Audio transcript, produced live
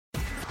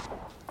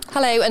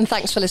Hello and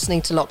thanks for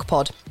listening to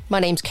LockPod. My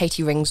name's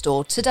Katie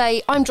Ringsdore.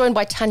 Today I'm joined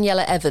by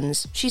Taniela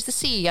Evans. She's the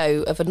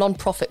CEO of a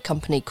non-profit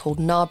company called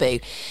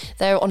NABU.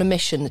 They're on a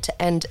mission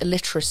to end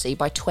illiteracy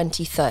by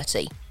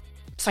 2030.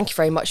 Thank you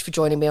very much for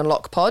joining me on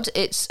LockPod.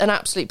 It's an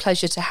absolute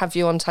pleasure to have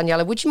you on,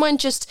 Taniela. Would you mind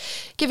just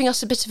giving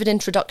us a bit of an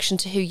introduction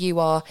to who you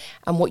are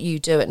and what you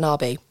do at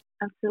NABU?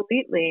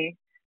 Absolutely.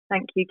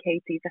 Thank you,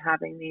 Katie, for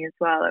having me as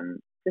well.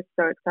 I'm just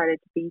so excited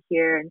to be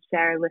here and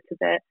share a little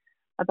bit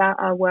about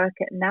our work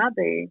at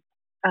NABU.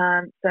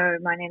 So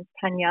my name's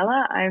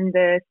Taniela. I'm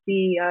the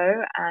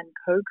CEO and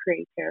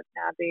co-creator of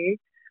NABU.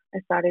 I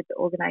started the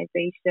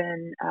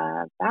organization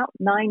about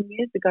 9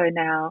 years ago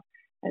now.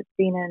 It's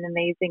been an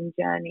amazing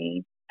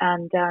journey.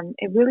 And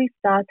it really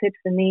started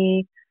for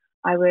me.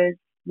 I was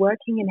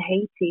working in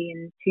Haiti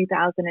in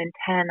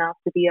 2010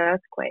 after the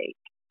earthquake.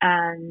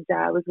 And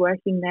I was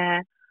working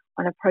there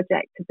on a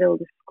project to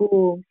build a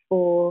school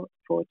for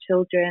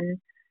children.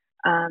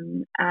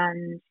 And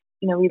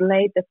we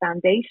laid the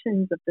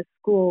foundations of the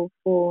school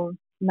for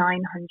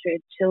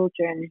 900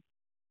 children.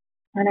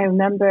 And I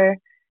remember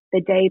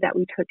the day that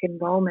we took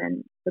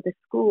enrollment for the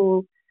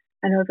school,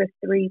 and over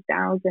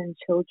 3,000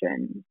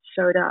 children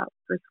showed up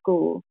for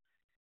school.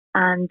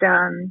 And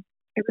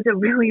it was a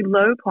really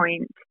low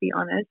point, to be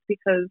honest,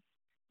 because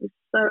it was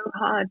so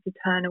hard to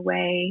turn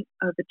away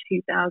over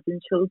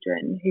 2,000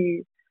 children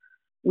who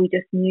we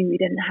just knew we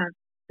didn't have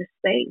the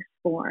space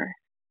for.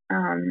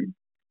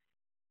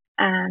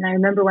 And I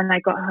remember when I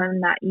got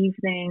home that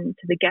evening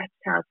to the guest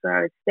house where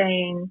I was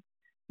staying,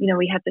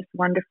 we had this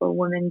wonderful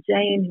woman,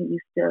 Jane, who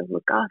used to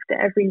look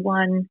after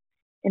everyone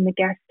in the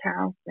guest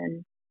house.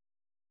 And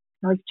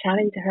I was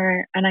chatting to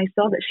her and I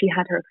saw that she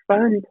had her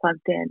phone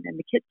plugged in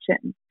the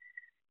kitchen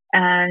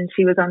and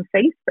she was on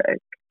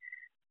Facebook.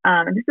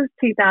 And this was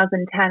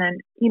 2010.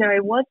 And,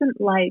 it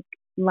wasn't like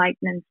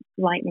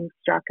lightning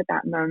struck at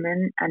that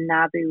moment and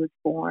NABU was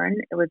born.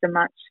 It was a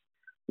much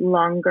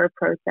longer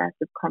process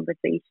of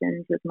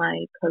conversations with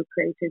my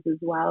co-creators as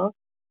well.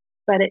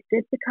 But it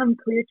did become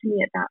clear to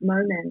me at that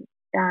moment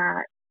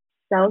that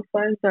cell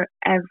phones are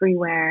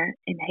everywhere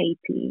in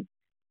Haiti.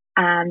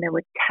 And there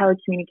were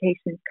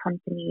telecommunications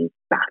companies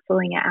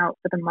battling it out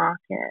for the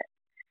market.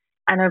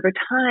 And over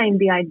time,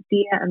 the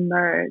idea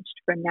emerged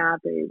for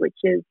NABU, which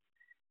is,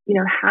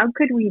 how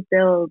could we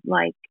build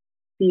like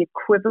the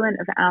equivalent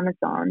of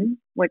Amazon,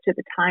 which at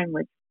the time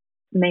was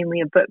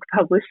mainly a book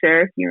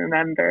publisher, if you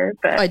remember.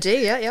 But I do,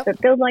 yeah. But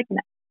build like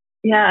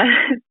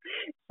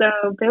so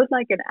build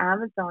like an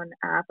Amazon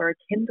app or a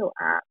Kindle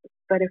app,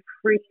 but a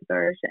free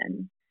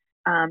version,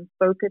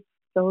 focused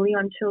solely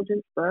on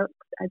children's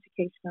books,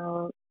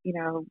 educational,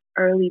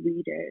 early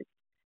readers.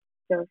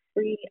 So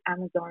free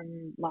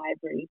Amazon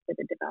library for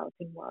the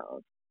developing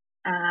world.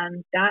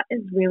 And that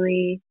is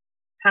really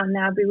how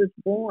NABU was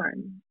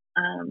born.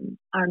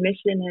 Our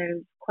mission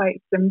is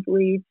quite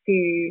simply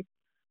to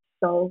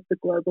solve the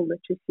global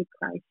literacy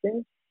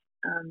crisis.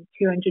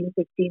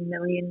 215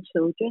 million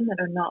children that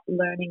are not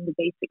learning the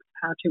basics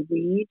of how to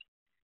read.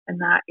 And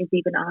that is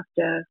even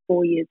after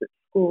 4 years at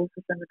school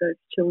for some of those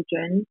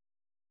children,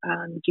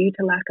 due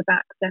to lack of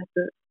access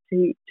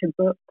to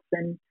books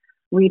and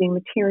reading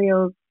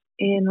materials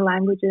in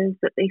languages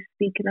that they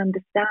speak and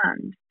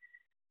understand.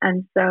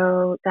 And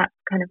so that's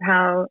kind of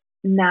how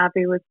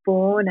NABU was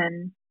born.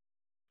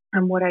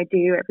 And what I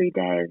do every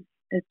day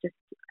is just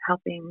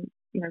helping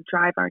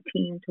drive our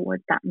team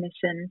towards that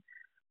mission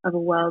of a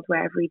world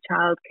where every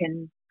child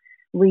can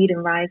read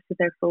and rise to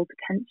their full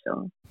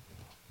potential.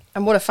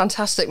 And what a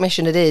fantastic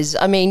mission it is.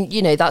 I mean,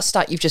 that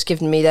stat you've just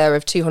given me there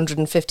of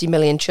 250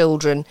 million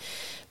children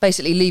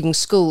basically leaving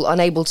school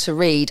unable to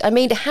read. I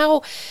mean,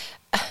 how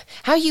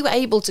are you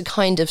able to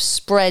kind of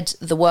spread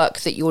the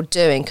work that you're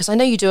doing? Because I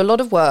know you do a lot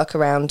of work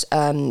around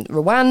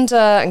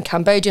Rwanda and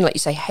Cambodia, and like you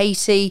say,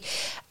 Haiti.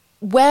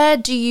 Where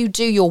do you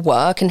do your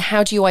work and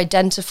how do you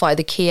identify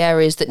the key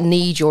areas that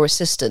need your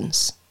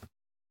assistance?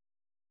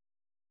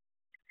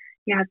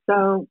 Yeah,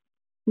 so,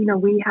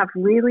 we have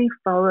really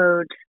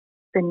followed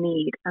the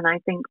need. And I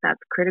think that's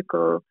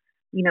critical,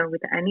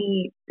 with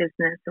any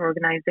business or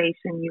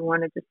organization, you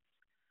want to just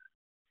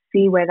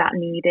see where that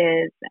need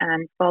is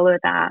and follow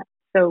that.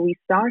 So we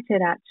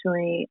started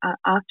actually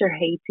after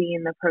Haiti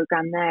in the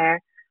program there,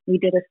 we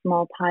did a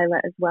small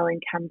pilot as well in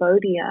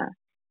Cambodia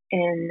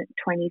in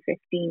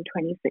 2015,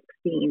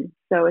 2016.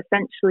 So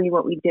essentially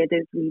what we did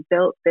is we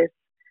built this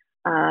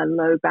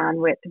low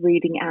bandwidth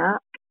reading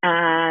app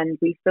and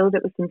we filled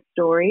it with some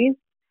stories.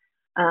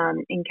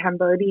 In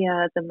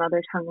Cambodia, the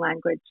mother tongue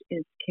language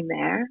is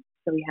Khmer.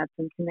 So we had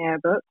some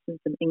Khmer books and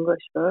some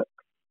English books.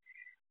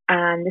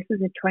 And this was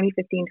in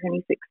 2015,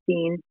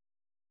 2016.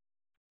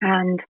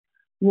 And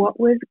what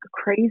was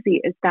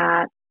crazy is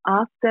that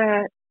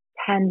after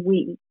 10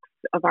 weeks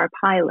of our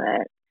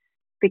pilot,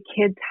 the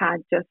kids had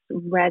just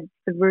read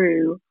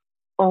through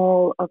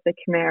all of the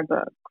Khmer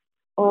books,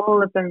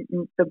 all of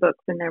the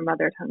books in their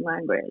mother tongue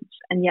language,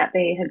 and yet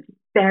they had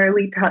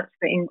barely touched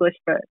the English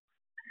books.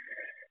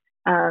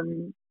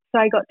 So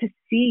I got to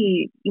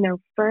see,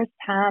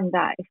 firsthand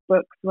that if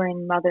books were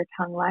in mother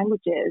tongue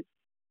languages,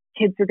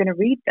 kids are going to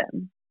read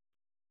them.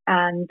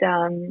 And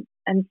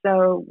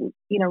so,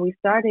 we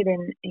started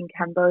in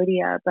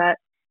Cambodia, but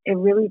it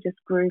really just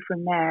grew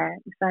from there.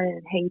 We started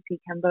in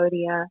Haiti,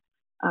 Cambodia.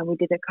 We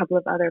did a couple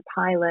of other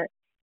pilots.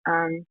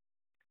 Um,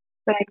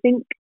 but I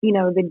think,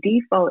 the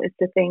default is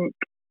to think,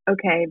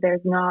 okay,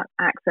 there's not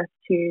access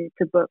to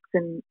books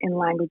in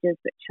languages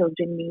that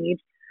children need.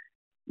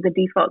 The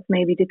default's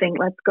maybe to think,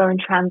 let's go and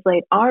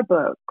translate our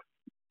books.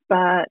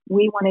 But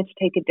we wanted to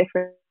take a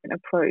different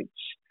approach.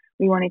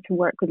 We wanted to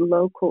work with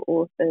local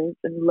authors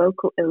and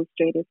local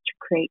illustrators to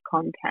create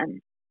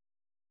content.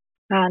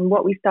 And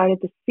what we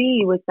started to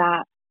see was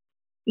that,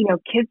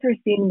 kids were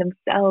seeing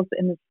themselves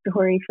in the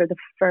story for the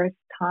first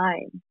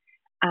time.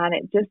 And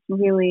it just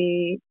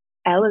really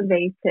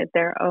elevated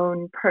their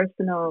own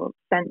personal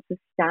sense of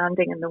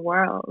standing in the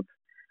world.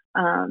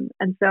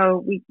 And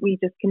so we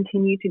just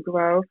continued to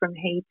grow from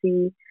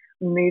Haiti.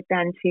 We moved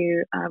then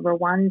to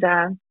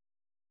Rwanda.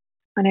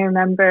 And I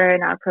remember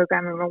in our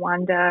program in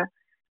Rwanda,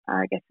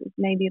 I guess it was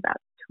maybe about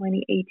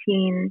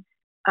 2018,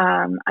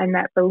 I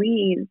met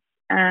Belize,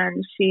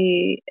 and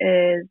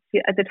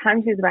at the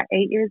time she was about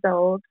 8 years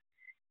old,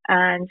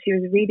 and she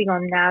was reading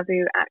on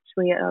Nabu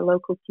actually at a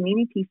local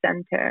community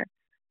center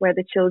where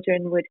the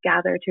children would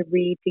gather to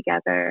read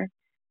together.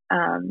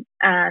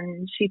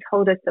 And she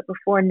told us that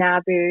before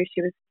Nabu,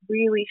 she was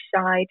really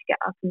shy to get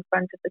up in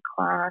front of the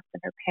class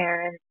and her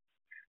parents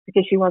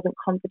because she wasn't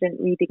confident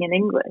reading in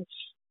English.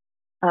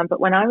 But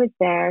when I was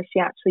there, she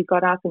actually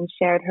got up and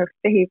shared her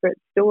favorite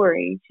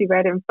story. She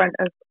read in front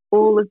of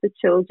all of the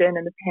children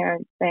and the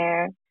parents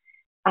there.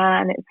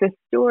 And it's a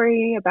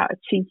story about a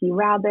cheeky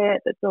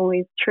rabbit that's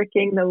always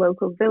tricking the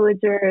local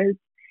villagers.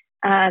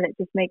 And it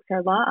just makes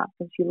her laugh,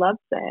 and she loves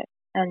it.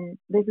 And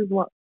this is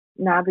what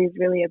Nabu is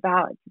really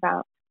about. It's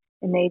about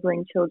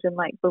enabling children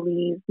like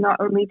Belize not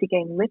only to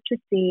gain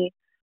literacy,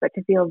 but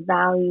to feel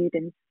valued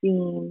and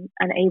seen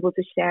and able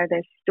to share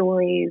their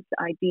stories,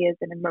 ideas,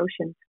 and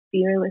emotions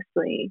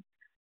fearlessly.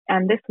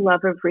 And this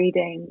love of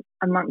reading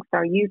amongst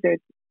our users,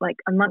 like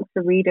amongst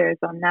the readers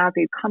on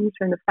Nabu, comes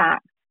from the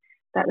fact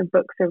that the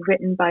books are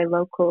written by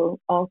local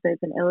authors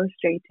and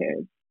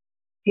illustrators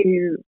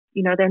who,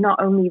 they're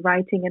not only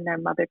writing in their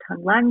mother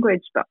tongue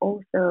language, but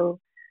also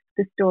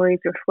the stories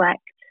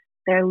reflect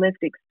their lived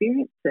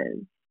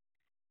experiences.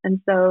 And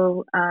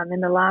so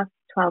in the last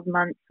 12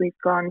 months, we've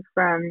gone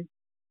from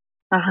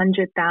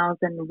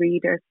 100,000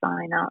 reader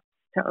sign-ups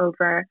to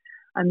over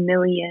 1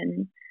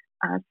 million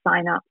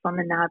sign-ups on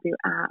the Nabu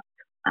app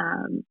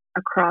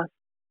across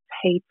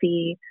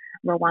Haiti,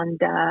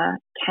 Rwanda,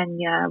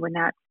 Kenya. We're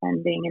now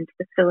expanding into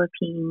the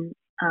Philippines,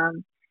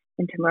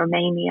 into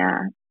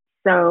Romania.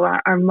 So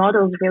our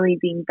model's really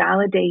being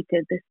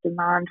validated. This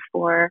demand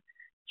for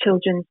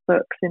children's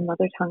books in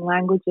mother tongue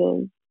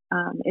languages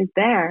is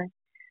there.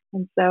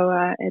 And so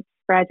it's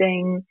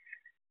spreading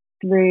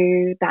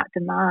through that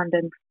demand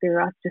and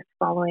through us just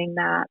following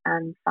that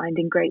and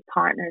finding great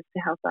partners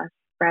to help us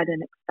spread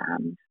and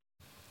expand.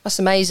 That's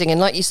amazing.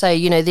 And like you say,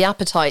 the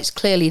appetite's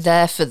clearly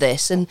there for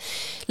this. And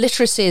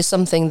literacy is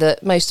something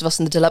that most of us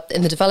in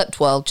the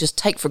developed world just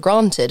take for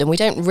granted. And we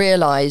don't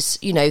realise,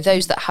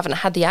 those that haven't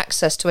had the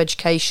access to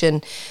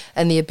education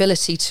and the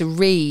ability to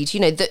read,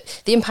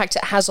 the impact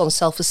it has on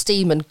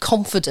self-esteem and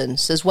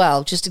confidence as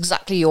well. Just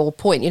exactly your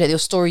point. Your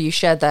story you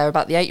shared there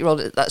about the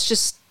 8-year-old, that's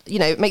just,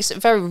 it makes it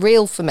very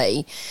real for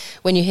me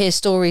when you hear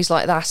stories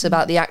like that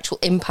about the actual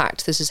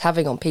impact this is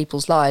having on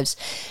people's lives.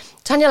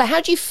 Taniela, how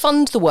do you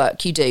fund the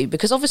work you do?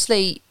 Because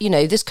obviously,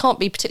 this can't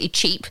be particularly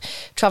cheap,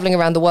 travelling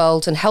around the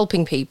world and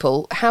helping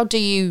people. How do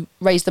you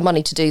raise the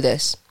money to do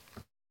this?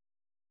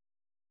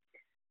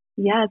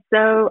 Yeah,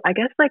 so I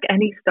guess like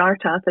any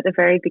startup at the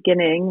very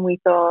beginning, we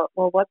thought,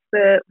 well, what's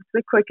the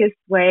quickest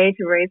way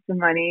to raise some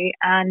money?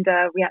 And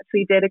we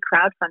actually did a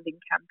crowdfunding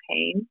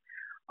campaign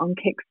on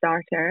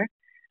Kickstarter.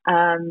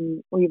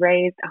 We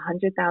raised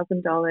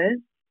 $100,000,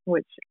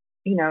 which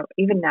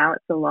even now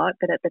it's a lot,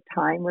 but at the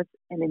time was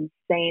an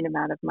insane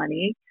amount of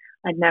money.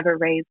 I'd never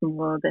raised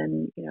more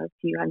than, a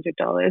few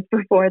 $100s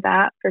before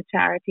that for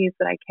charities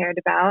that I cared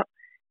about.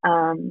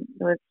 It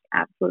was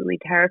absolutely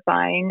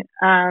terrifying.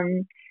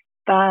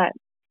 But,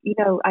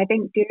 I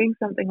think doing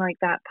something like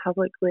that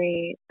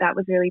publicly, that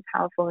was really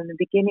powerful in the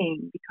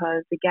beginning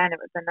because, again, it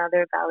was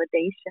another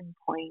validation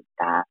point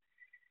that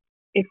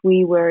if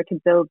we were to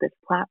build this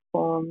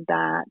platform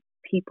that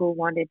people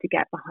wanted to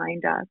get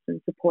behind us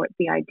and support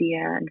the idea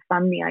and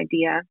fund the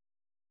idea.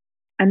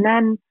 And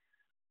then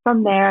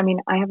from there,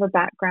 I have a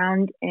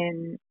background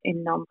in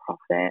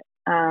nonprofit.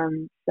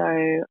 So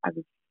I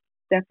was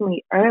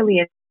definitely early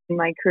in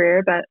my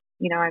career, but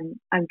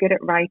I'm good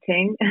at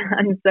writing.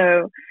 And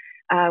so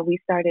we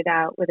started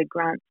out with a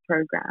grants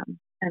program,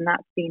 and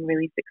that's been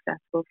really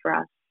successful for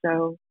us.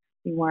 So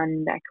we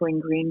won the Echoing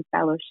Green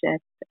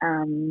Fellowship,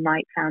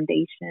 Knight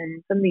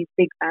Foundation, some of these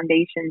big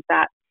foundations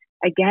that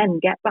again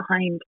get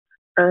behind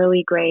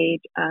early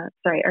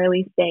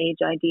stage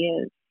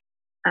ideas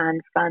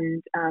and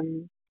fund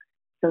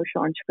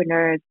social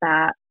entrepreneurs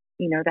that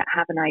that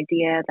have an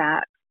idea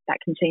that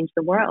can change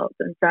the world.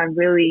 And so I'm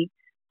really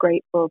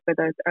grateful for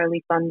those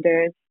early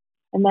funders.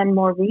 And then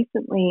more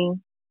recently,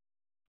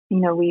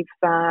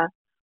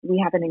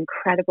 We have an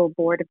incredible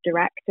board of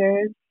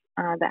directors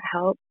that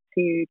help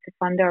to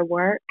fund our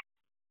work.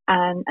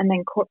 And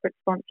then corporate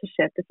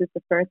sponsorship. This is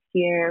the first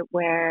year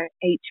where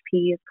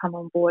HP has come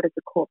on board as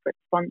a corporate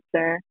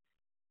sponsor.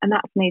 And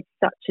that's made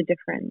such a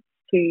difference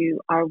to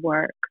our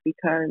work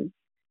because,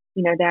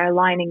 they're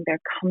aligning their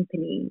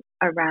company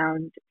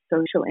around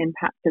social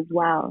impact as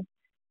well.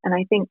 And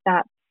I think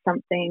that's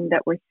something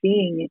that we're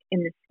seeing in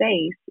the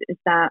space is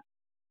that,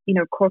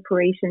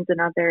 corporations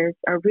and others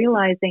are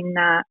realizing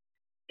that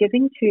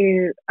giving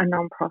to a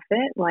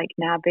nonprofit like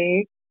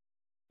NABU,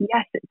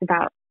 yes, it's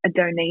about a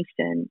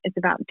donation, it's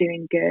about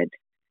doing good,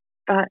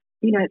 but,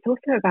 it's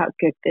also about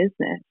good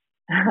business.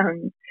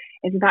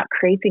 It's about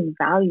creating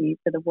value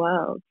for the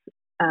world.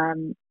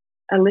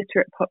 A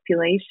literate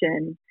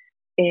population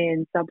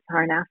in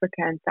sub-Saharan Africa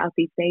and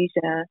Southeast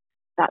Asia,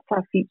 that's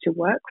our future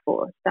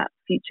workforce, that's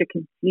future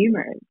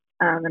consumers.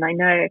 And I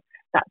know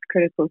that's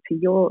critical to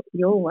your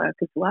work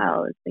as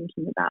well, is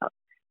thinking about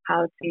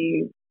how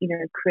to,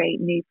 create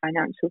new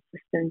financial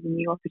systems and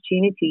new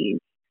opportunities.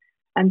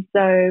 And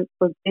so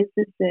for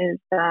businesses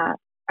that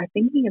are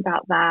thinking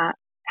about that,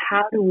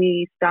 how do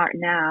we start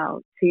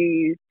now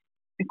to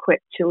equip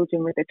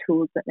children with the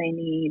tools that they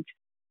need?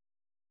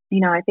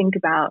 I think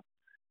about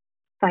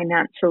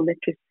financial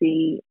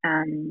literacy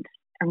and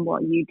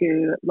what you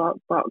do at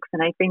Lockbox.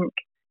 And I think,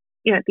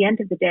 at the end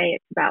of the day,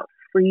 it's about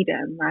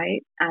freedom,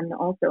 right? And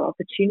also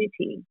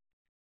opportunity.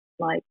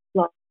 Like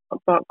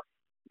Lockbox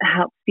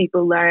helps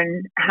people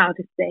learn how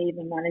to save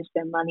and manage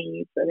their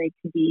money so they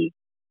can be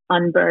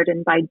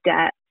unburdened by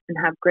debt and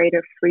have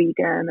greater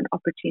freedom and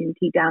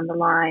opportunity down the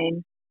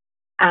line.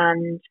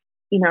 And,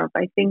 if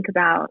I think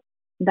about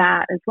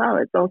that as well,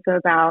 it's also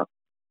about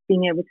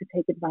being able to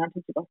take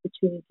advantage of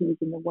opportunities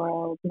in the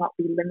world, not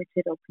be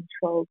limited or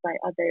controlled by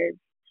others.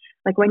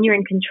 Like when you're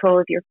in control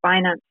of your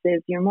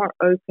finances, you're more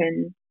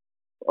open,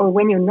 or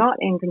when you're not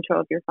in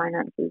control of your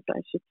finances,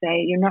 I should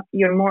say,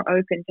 you're more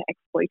open to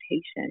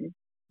exploitation.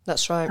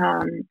 That's right.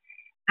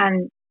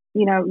 And,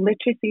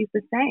 literacy is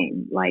the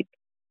same. Like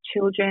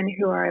children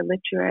who are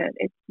illiterate,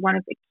 it's one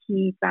of the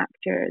key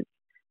factors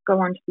go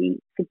on to be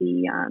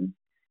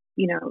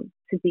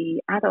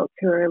adults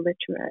who are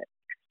illiterate,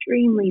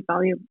 extremely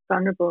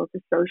vulnerable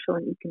to social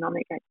and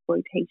economic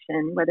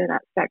exploitation, whether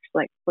that's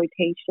sexual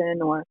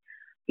exploitation or,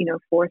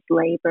 forced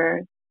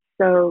labor.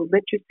 So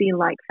literacy,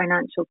 like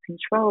financial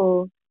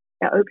control,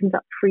 that opens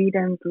up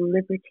freedoms,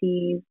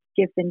 liberties,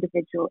 gives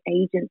individual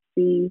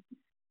agency.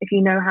 If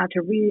you know how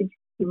to read,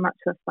 you're much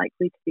less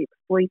likely to be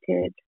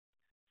exploited.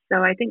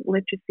 So I think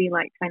literacy,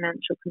 like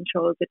financial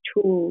control, is a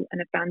tool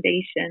and a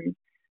foundation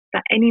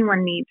that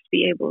anyone needs to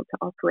be able to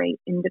operate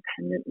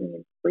independently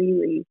and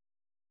freely.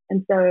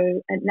 And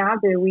so at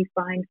NABU, we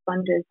find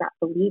funders that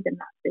believe in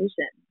that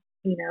vision.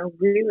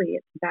 Really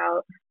it's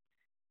about,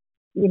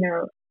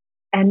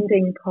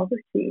 ending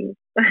poverty,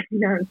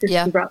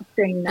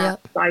 disrupting that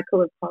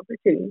cycle of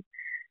poverty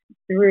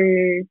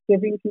through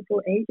giving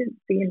people agency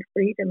and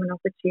freedom and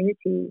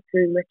opportunity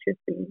through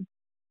literacy.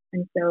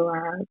 And so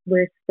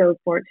we're so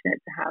fortunate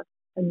to have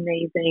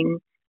amazing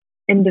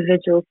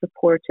individual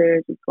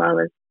supporters as well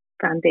as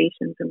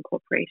foundations and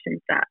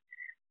corporations that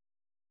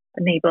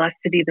enable us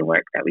to do the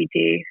work that we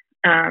do.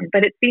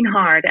 But it's been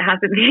hard. It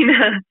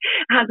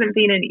hasn't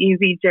been an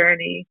easy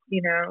journey,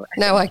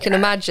 No, I can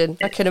imagine.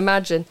 I can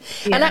imagine.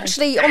 Yeah. And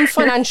actually, on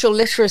financial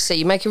literacy,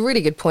 you make a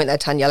really good point there,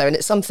 Taniela, and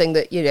it's something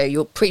that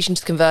you're preaching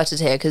to the converted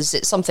here, because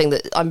it's something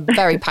that I'm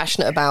very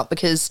passionate about.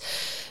 Because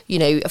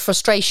a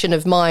frustration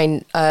of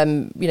mine,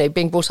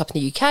 being brought up in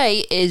the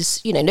UK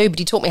is,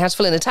 nobody taught me how to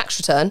fill in a tax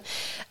return,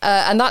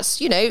 and that's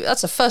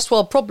a first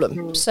world problem.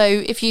 Mm. So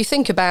if you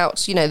think about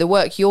the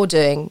work you're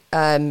doing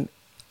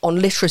on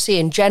literacy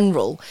in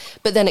general,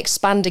 but then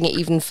expanding it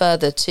even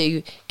further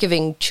to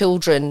giving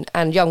children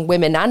and young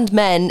women and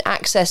men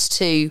access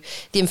to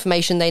the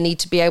information they need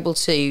to be able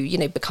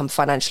to, become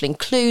financially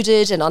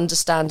included and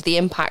understand the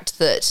impact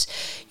that,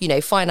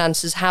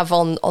 finances have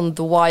on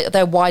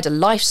their wider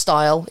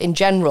lifestyle in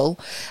general.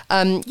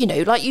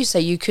 Like you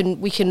say,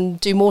 we can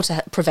do more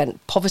to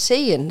prevent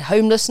poverty and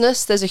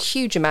homelessness. There's a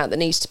huge amount that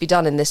needs to be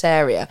done in this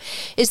area.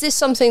 Is this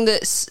something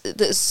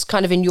that's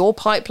kind of in your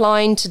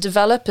pipeline to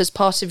develop as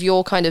part of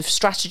your kind of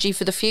strategy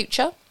for the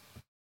future?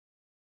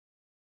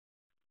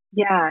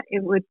 Yeah,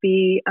 it would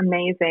be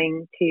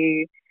amazing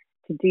to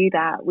do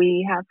that.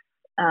 We have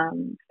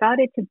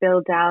started to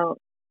build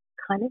out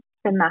kind of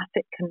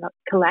thematic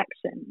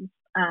collections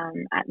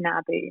at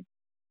NABU.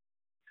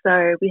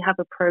 So we have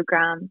a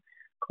program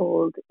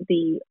called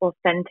the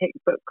Authentic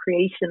Book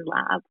Creation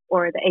Lab,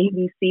 or the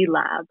ABC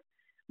Lab,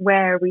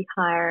 where we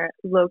hire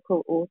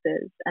local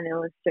authors and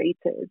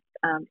illustrators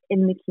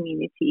in the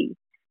community.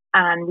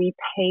 And we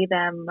pay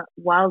them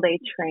while they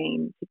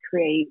train to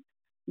create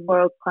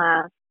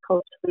world-class,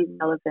 culturally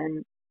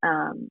relevant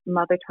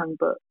mother tongue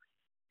books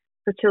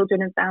for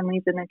children and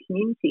families in their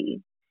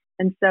community.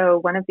 And so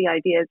one of the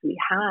ideas we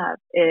have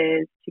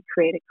is to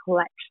create a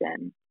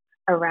collection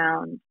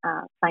around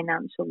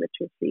financial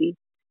literacy.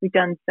 We've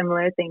done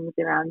similar things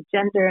around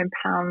gender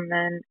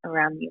empowerment,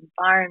 around the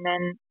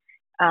environment,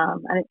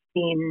 And it's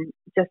been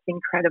just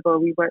incredible.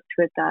 We worked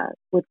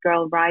with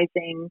Girl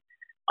Rising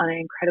on an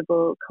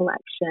incredible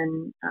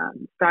collection,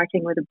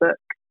 starting with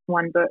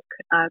one book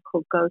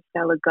called Go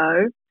Stella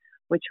Go,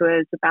 which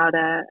was about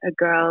a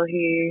girl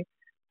who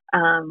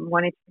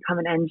wanted to become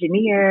an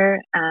engineer,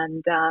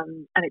 and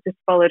it just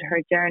followed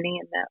her journey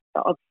and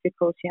the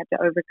obstacles she had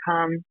to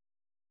overcome.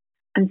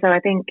 And so I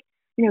think,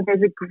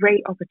 there's a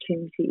great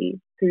opportunity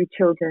through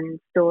children's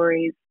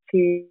stories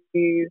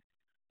to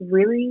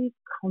really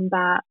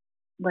combat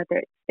whether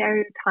it's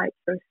stereotypes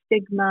or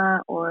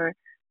stigma or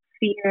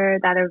fear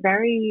that are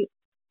very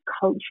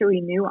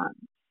culturally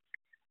nuanced.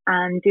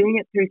 And doing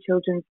it through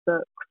children's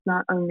books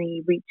not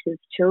only reaches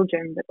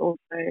children, but also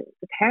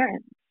the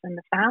parents and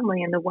the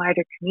family and the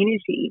wider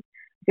community.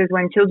 Because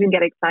when children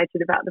get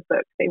excited about the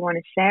book, they want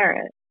to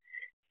share it.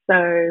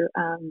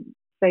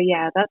 So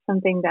yeah, that's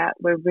something that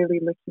we're really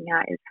looking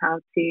at, is how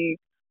to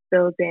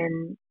build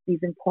in these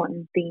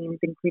important themes,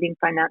 including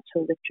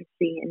financial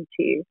literacy,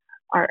 into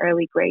our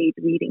early grade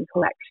reading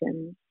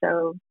collections.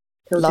 So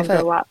children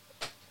grow up.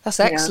 That's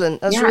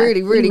excellent. That's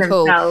really, really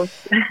cool.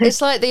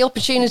 It's like the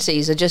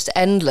opportunities are just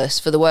endless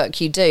for the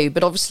work you do.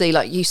 But obviously,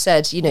 like you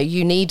said, you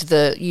need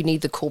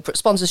the corporate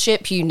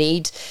sponsorship, you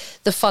need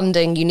the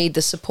funding, you need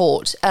the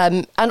support,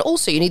 and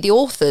also you need the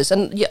authors.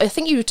 And I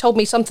think you told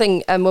me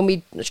something when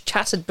we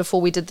chatted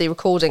before we did the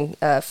recording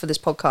for this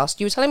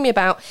podcast. You were telling me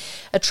about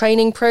a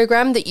training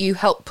program that you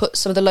helped put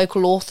some of the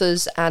local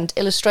authors and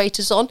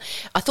illustrators on.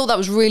 I thought that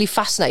was really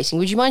fascinating.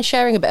 Would you mind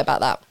sharing a bit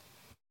about that?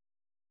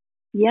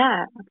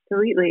 Yeah,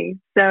 absolutely.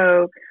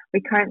 So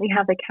we currently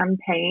have a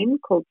campaign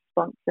called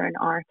Sponsor an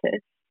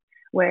Artist,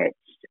 which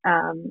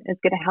is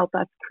going to help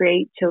us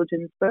create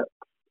children's books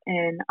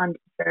in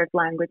underserved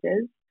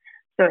languages.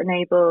 So it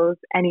enables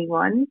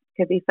anyone,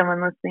 could be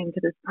someone listening to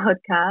this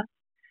podcast,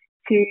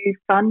 to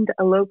fund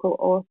a local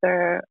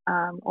author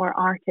or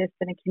artist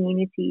in a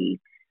community,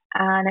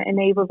 and it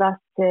enables us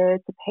to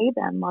pay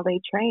them while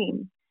they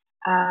train.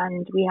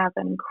 And we have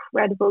an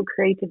incredible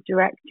creative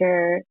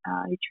director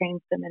who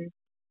trains them in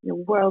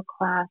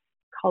world-class,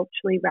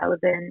 culturally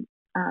relevant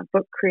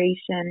book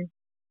creation.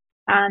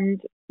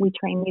 And we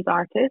train these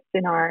artists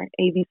in our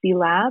ABC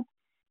lab.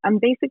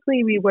 And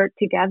basically, we work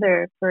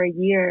together for a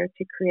year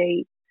to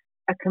create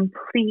a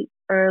complete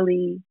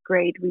early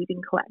grade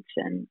reading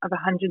collection of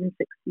 160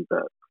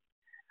 books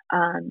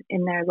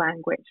in their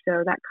language.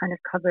 So that kind of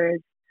covers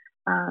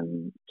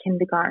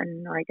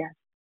kindergarten, or I guess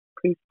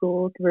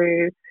preschool,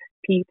 through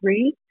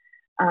P3.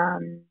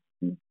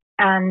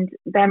 And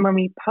then when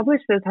we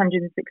publish those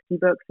 160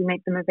 books, we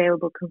make them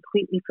available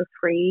completely for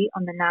free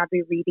on the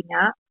NABU Reading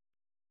app.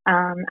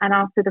 And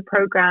after the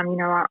program,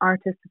 our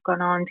artists have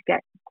gone on to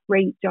get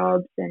great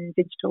jobs in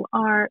digital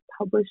art,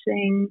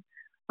 publishing,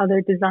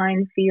 other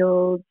design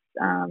fields.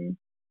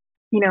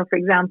 For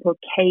example,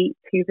 Kate,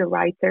 who's a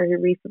writer who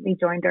recently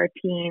joined our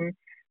team,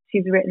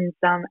 she's written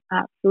some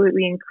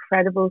absolutely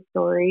incredible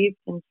stories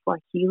in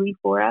Swahili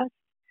for us,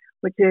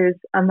 which is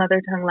a mother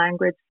tongue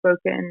language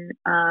spoken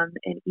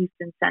in East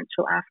and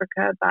Central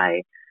Africa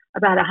by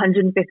about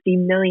 150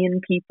 million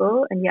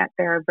people, and yet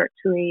there are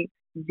virtually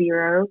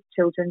zero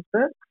children's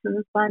books in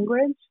this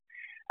language.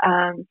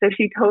 So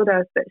she told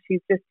us that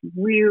she's just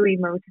really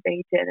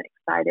motivated and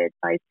excited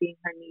by seeing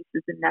her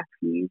nieces and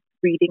nephews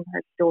reading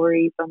her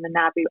stories on the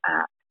NABU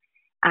app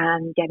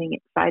and getting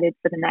excited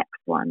for the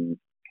next ones.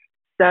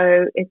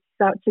 So it's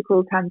such a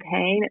cool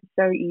campaign. It's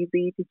so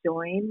easy to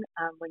join.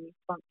 When you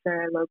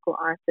sponsor a local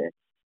artist,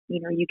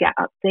 you get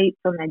updates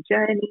on their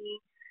journey,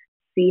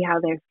 see how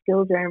their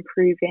skills are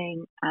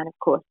improving, and of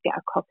course get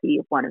a copy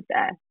of one of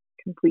their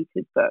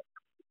completed books.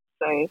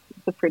 So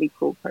it's a pretty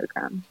cool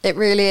program. It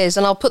really is.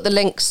 And I'll put the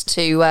links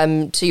to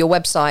your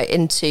website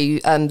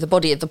into the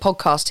body of the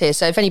podcast here.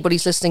 So if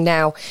anybody's listening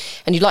now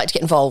and you'd like to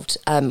get involved,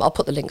 I'll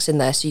put the links in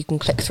there so you can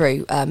click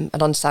through and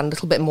understand a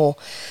little bit more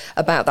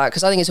about that,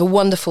 because I think it's a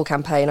wonderful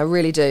campaign. I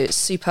really do. It's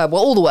superb.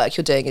 Well, all the work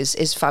you're doing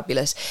is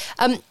fabulous.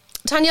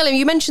 Taniela,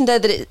 you mentioned there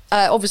that it,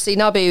 obviously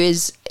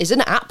NABU is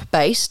an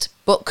app-based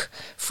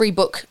free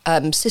book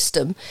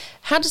system.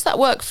 How does that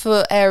work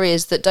for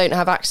areas that don't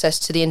have access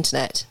to the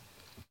internet?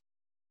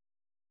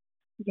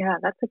 Yeah,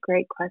 that's a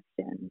great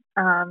question.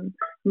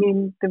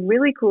 The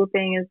really cool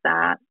thing is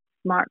that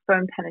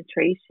smartphone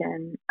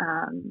penetration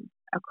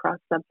across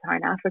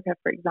sub-Saharan Africa,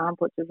 for example,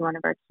 which is one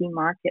of our key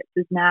markets,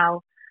 is now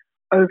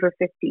over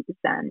 50%.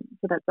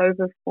 So that's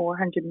over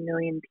 400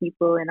 million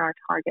people in our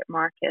target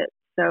market.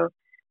 So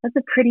that's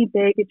a pretty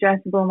big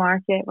addressable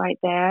market right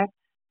there.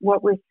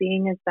 What we're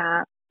seeing is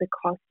that the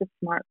cost of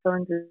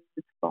smartphones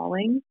is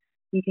falling.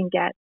 You can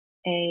get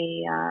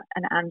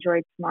an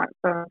Android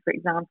smartphone, for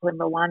example, in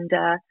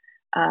Rwanda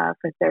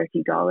for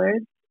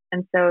 $30.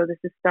 And so this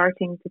is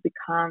starting to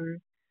become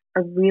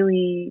a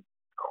really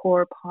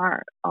core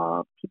part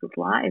of people's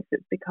lives.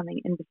 It's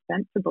becoming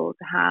indispensable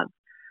to have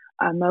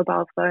a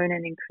mobile phone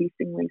and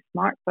increasingly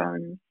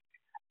smartphones.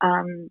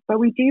 But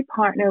we do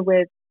partner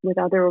with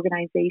other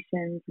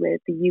organizations,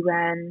 with the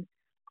UN,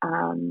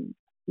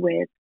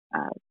 with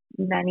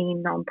many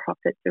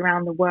nonprofits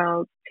around the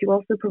world to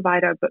also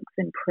provide our books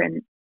in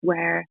print,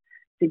 where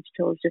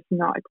digital is just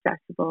not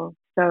accessible.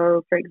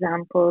 So, for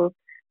example,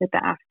 with the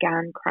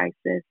Afghan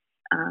crisis,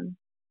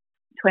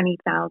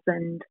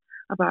 20,000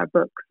 of our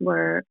books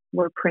were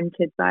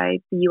printed by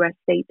the US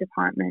State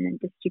Department and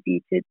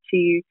distributed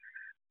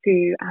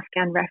to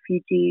Afghan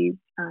refugees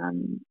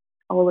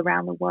all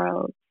around the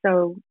world.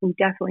 So we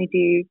definitely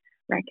do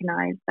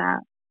recognize that,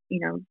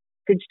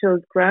 digital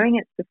is growing,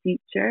 it's the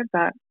future,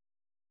 but,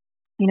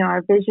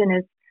 our vision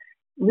is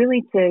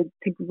really to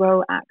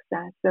grow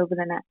access over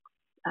the next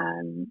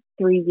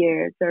 3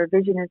 years. So our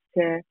vision is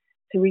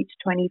to reach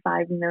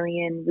 25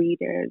 million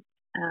readers,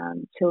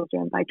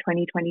 children, by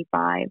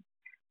 2025.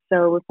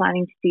 So we're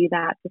planning to do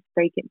that, just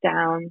break it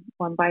down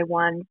one by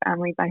one,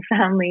 family by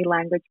family,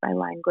 language by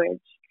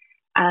language.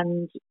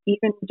 And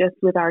even just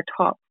with our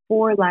top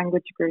 4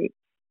 language groups,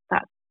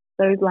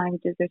 those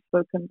languages are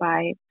spoken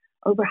by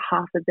over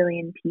 500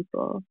 million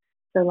people.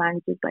 So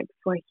languages like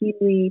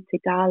Swahili,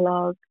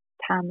 Tagalog,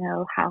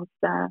 Tamil,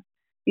 Hausa,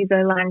 these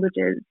are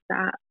languages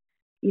that,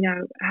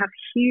 have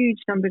huge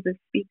numbers of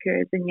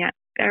speakers and yet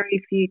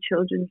very few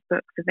children's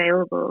books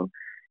available.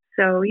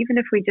 So even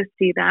if we just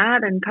do that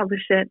and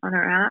publish it on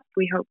our app,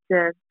 we hope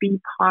to be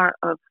part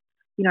of,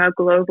 a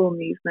global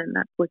movement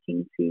that's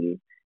looking to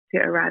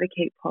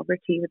eradicate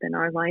poverty within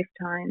our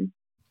lifetime.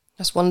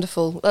 That's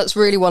wonderful. That's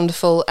really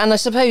wonderful. And I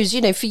suppose,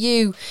 for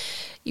you,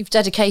 you've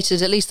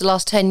dedicated at least the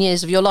last 10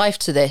 years of your life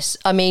to this.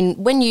 I mean,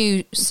 when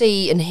you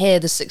see and hear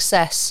the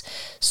success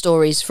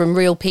stories from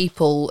real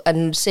people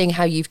and seeing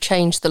how you've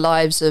changed the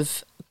lives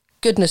of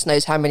goodness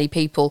knows how many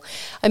people,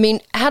 I mean,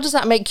 how does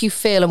that make you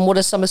feel? And what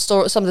are some of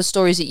the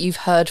stories that you've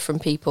heard from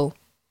people?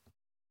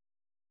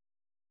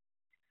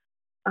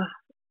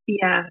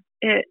 Yeah,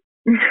 it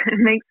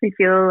makes me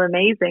feel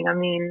amazing. I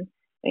mean,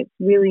 it's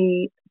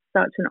really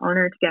such an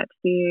honor to get to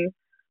do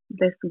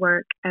this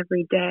work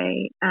every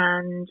day.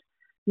 And,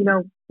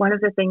 one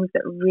of the things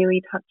that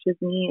really touches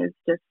me is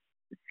just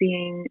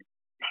seeing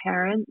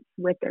parents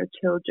with their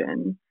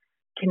children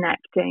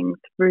connecting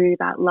through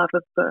that love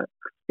of books,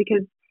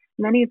 because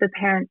many of the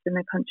parents in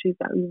the countries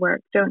that we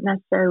work don't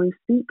necessarily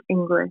speak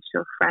English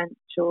or French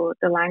or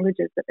the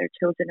languages that their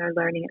children are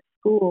learning at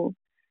school.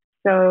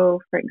 So,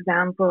 for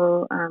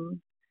example, I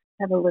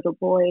have a little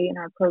boy in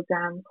our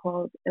program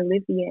called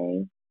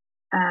Olivier,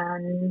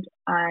 and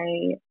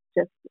I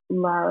just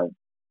love,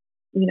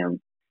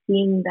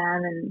 seeing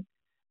them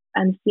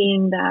and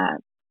seeing that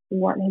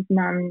what his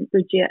mum,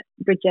 Bridget,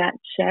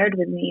 shared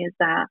with me is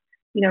that,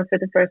 for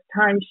the first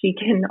time, she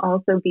can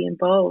also be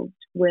involved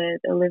with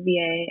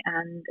Olivier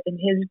and in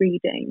his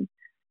reading,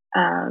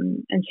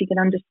 and she can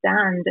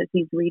understand as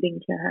he's reading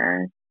to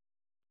her.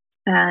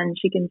 And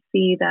she can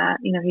see that,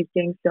 he's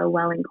doing so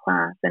well in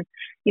class. And,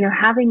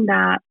 having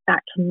that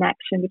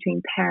connection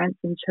between parents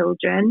and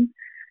children,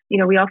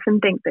 we often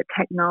think that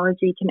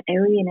technology can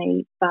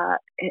alienate, but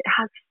it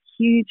has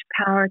huge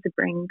power to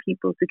bring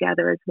people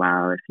together as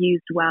well if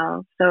used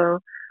well. So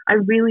I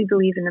really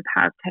believe in the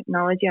power of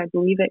technology. I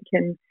believe it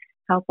can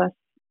help us,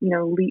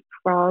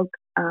 leapfrog,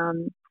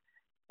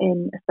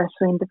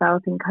 especially in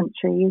developing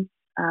countries.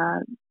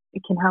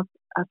 It can help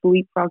us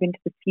leapfrog into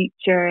the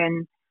future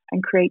and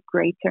create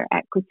greater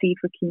equity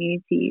for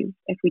communities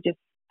if we just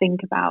think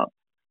about,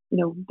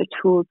 the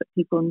tools that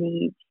people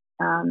need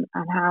and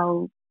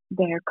how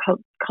they're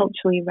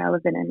culturally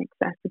relevant and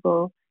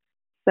accessible.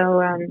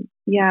 So,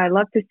 I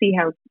love to see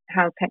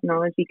how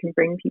technology can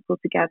bring people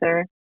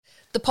together.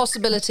 The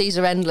possibilities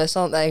are endless,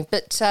 aren't they?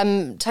 But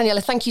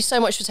Taniela, thank you so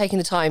much for taking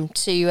the time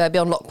to be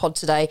on LocPod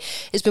today.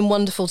 It's been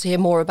wonderful to hear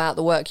more about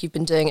the work you've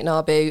been doing at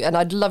NABU, and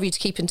I'd love you to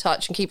keep in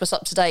touch and keep us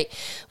up to date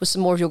with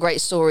some more of your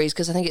great stories,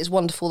 because I think it's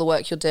wonderful the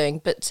work you're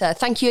doing. But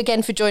thank you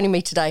again for joining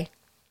me today.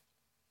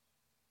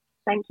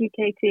 Thank you,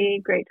 Katie.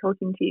 Great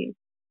talking to you.